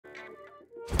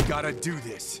gotta do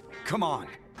this. Come on.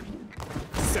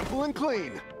 Simple and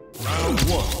clean. Round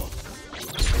one.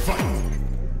 Fight!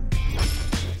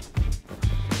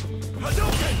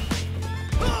 Hadouken!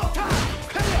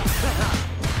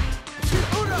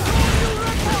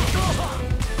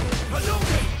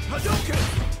 Hadouken! Hadouken!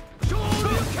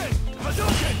 Shoryuken!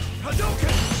 Hadouken!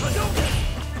 Hadouken! Hadouken!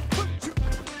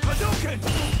 Hadouken!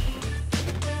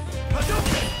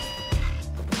 Hadouken!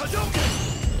 Hadouken!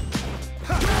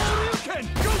 Shoryuken!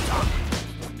 Gota!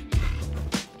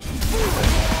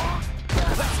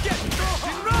 Let's get it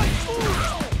right!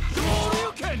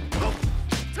 Shoryuken!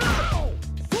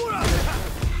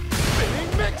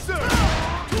 Spinning mixer!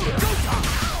 Gota!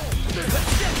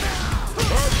 Let's get it!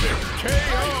 Perfect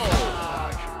KO!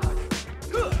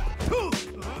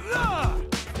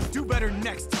 Do better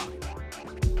next time.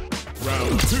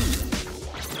 Round two.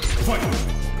 Fight!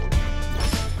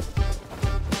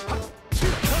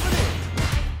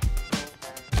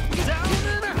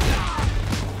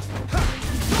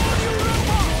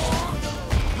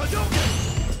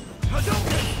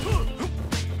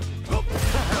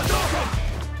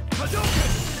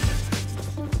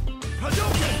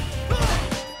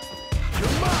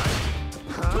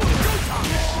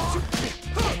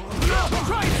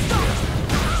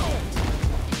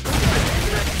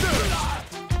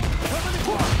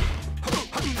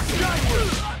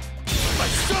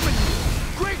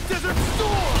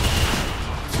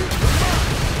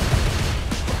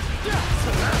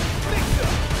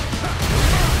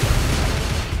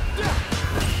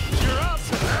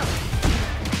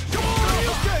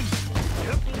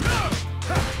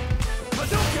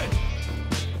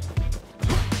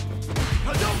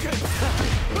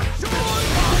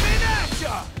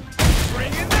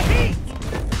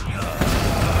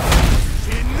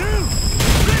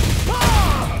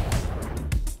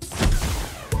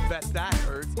 That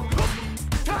hurts.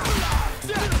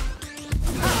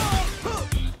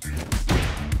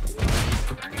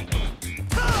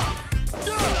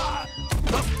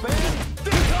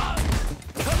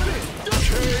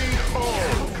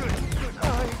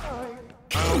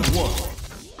 Round one.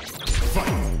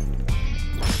 Fight!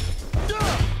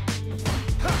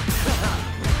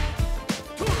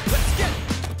 Let's get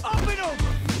up and over.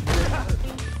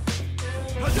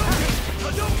 Hadouken!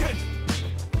 Hadouken!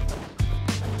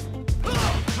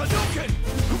 Hadouken!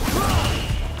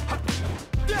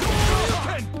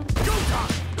 Hadouken! Gota!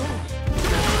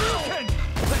 Hadouken!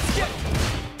 Let's get it!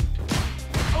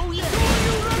 Oh yeah!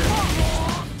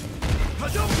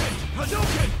 Hadouken!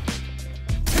 Hadouken!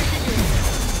 Taking it!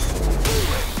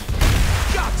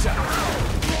 Gotcha!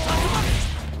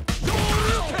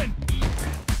 Hadouken!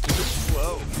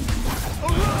 Slow!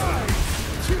 Alright!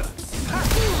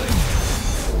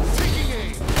 Taking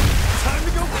aim! Time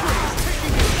to go crazy!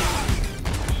 Taking aim!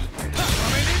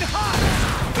 Coming in hot!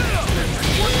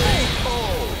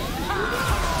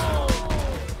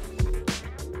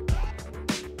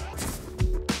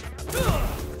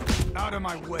 Out of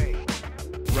my way!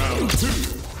 Round two.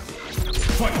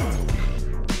 Fight!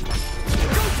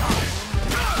 Go time!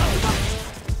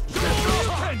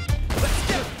 Hadouken! Let's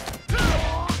get it!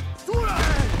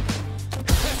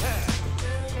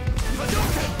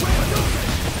 Hadouken! Hadouken!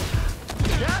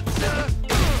 Gotcha!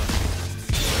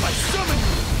 I summon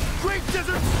you! Great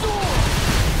Desert Storm!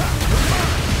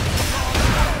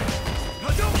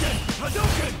 Hadouken!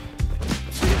 Hadouken!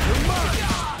 You're mine!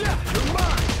 You're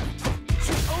mine!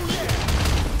 Oh yeah!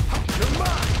 You're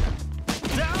mine!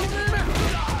 Down and out!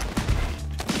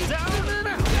 Down and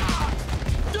out!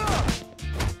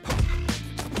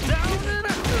 Down and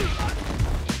out!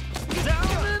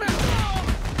 Down and out!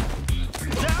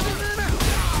 Down and out!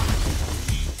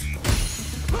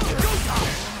 Go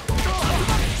time!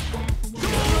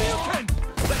 Shoryuken!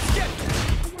 Let's get it!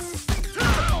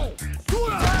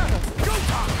 Go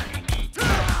time!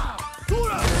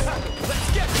 Let's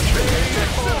get it!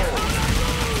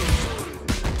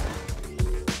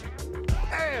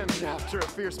 And after a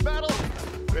fierce battle,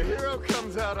 the hero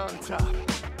comes out on top.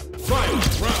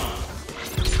 Fight! Round!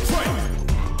 Fight!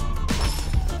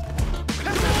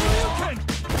 Hadouken!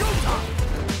 Go time!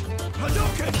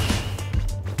 Hadouken!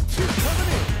 Coming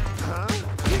in! Huh?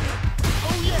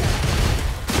 Oh yeah!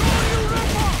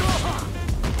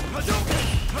 Hadouken!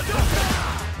 Hadouken!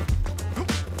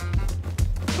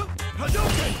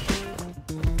 Hadouken!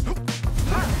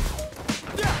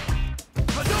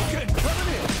 Hadouken! Coming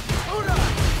in! Ura!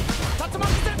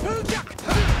 Tatsumaki Senpu!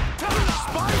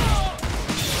 Spike!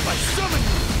 I summon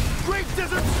you! Great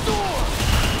Desert Storm!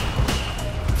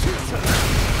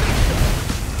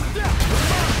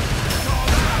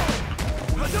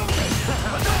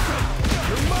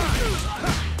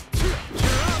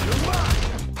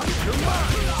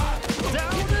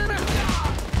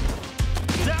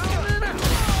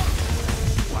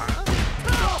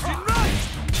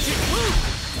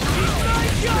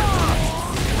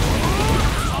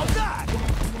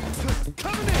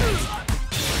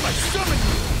 I summon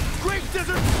you! Great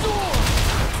Desert Storm!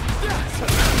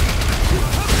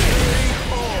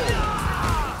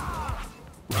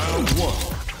 Round 1.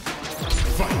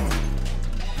 Fight!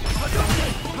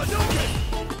 Hadouken! Hadouken!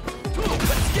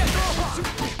 Let's get it!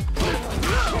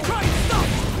 Try and stop!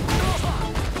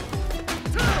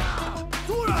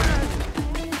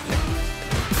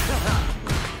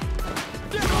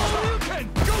 Hadouken!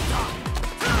 Go top!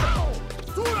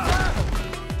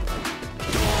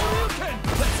 Hadouken!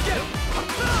 Let's get it!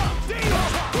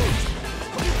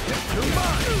 You're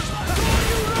mine!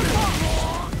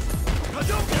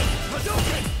 Hadouken!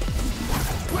 Hadouken!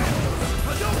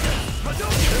 Hadouken!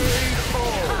 Hadouken!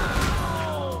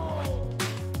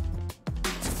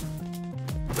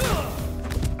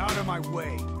 Out of my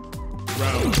way!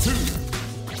 Round 2.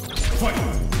 Fight!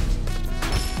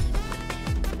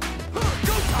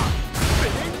 Go top!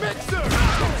 Spinning mixer!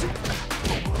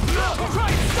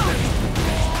 Try